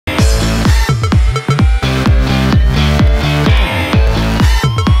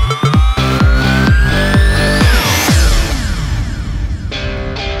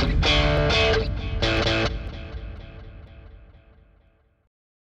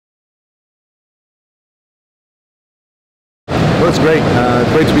Well, it's great.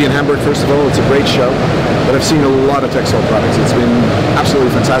 Great to be in Hamburg, first of all. It's a great show. But I've seen a lot of textile products. It's been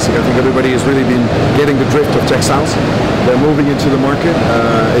absolutely fantastic. I think everybody has really been getting the drift of textiles. They're moving into the market.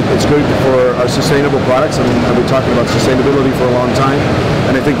 It's good for our sustainable products. I mean, I've been talking about sustainability for a long time.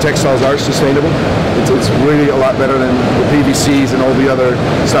 And I think textiles are sustainable. It's really a lot better than the PVCs and all the other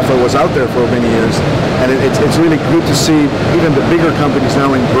stuff that was out there for many years. And it's really good to see even the bigger companies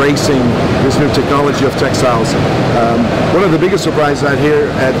now embracing this new technology of textiles. One of the biggest surprises I hear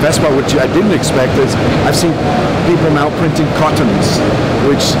at Vespa, which I didn't expect, is I've seen people now printing cottons,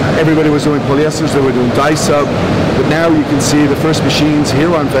 which everybody was doing polyesters, they were doing dye sub, but now you can see the first machines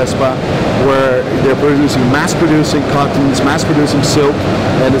here on Vespa where they're mass producing cottons, mass producing silk,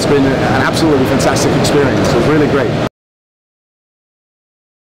 and it's been an absolutely fantastic experience. It was really great.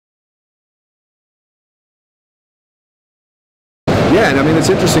 Yeah, and I mean, it's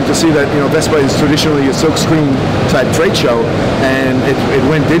interesting to see that, you know, Vespa is traditionally a silkscreen type trade show, and it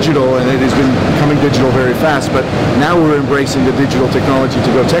went digital, and it has been coming digital very fast, but now we're embracing the digital technology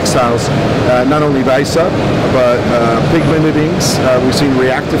to go textiles, not only dye sub, but pigmented inks, we've seen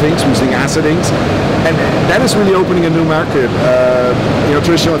reactive inks, we've seen acid inks, and that is really opening a new market. You know,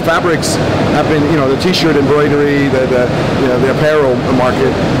 traditional fabrics have been, you know, the t-shirt embroidery, the apparel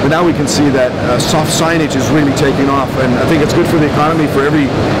market, but now we can see that soft signage is really taking off, and I think it's good for the economy, for every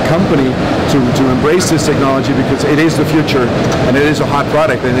company to embrace this technology, because it is the future and it is a hot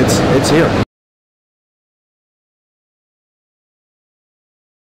product, and it's here.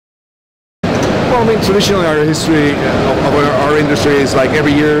 Well, I mean, traditionally our history of our industry is like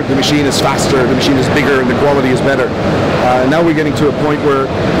every year the machine is faster, the machine is bigger, and the quality is better. Now we're getting to a point where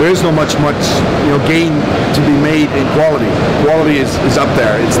there is no much gain to be made in quality. Quality is up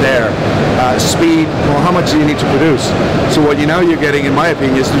there, it's there. Speed, well, how much do you need to produce? So what you're getting, in my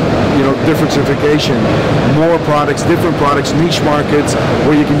opinion, is differentiation, more products, different products, niche markets,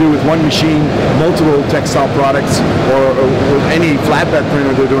 where you can do with one machine multiple textile products, or with any flatbed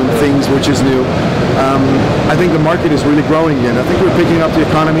printer they're doing things which is new. I think the market is really growing again. I think we're picking up the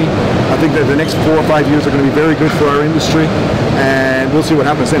economy. I think that the next 4 or 5 years are going to be very good for our industry, and we'll see what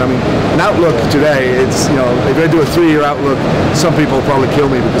happens then. I mean, an outlook today, it's, if I do a 3-year outlook, some people will probably kill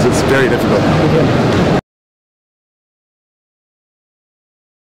me because it's very difficult.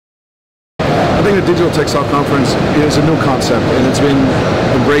 I think the Digital Textile Conference is a new concept, and it's been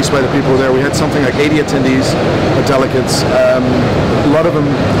embraced by the people there. We had something like 80 attendees, delegates. A lot of them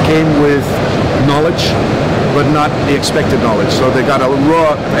came with knowledge, but not the expected knowledge. So they got a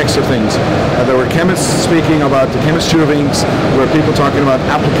lot of extra things. There were chemists speaking about the chemistry of inks. There were people talking about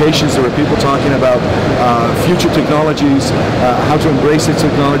applications. There were people talking about future technologies, how to embrace this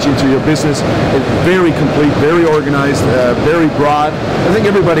technology into your business. It's very complete, very organized, very broad. I think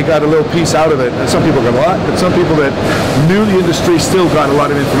everybody got a little piece out of it. And some people got a lot, but some people that knew the industry still got a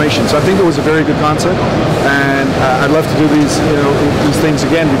lot of information. So I think it was a very good concept, and I'd love to do these things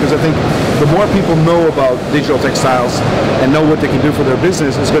again, because I think the more people know about digital textiles and know what they can do for their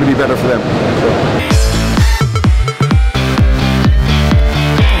business, it's going to be better for them.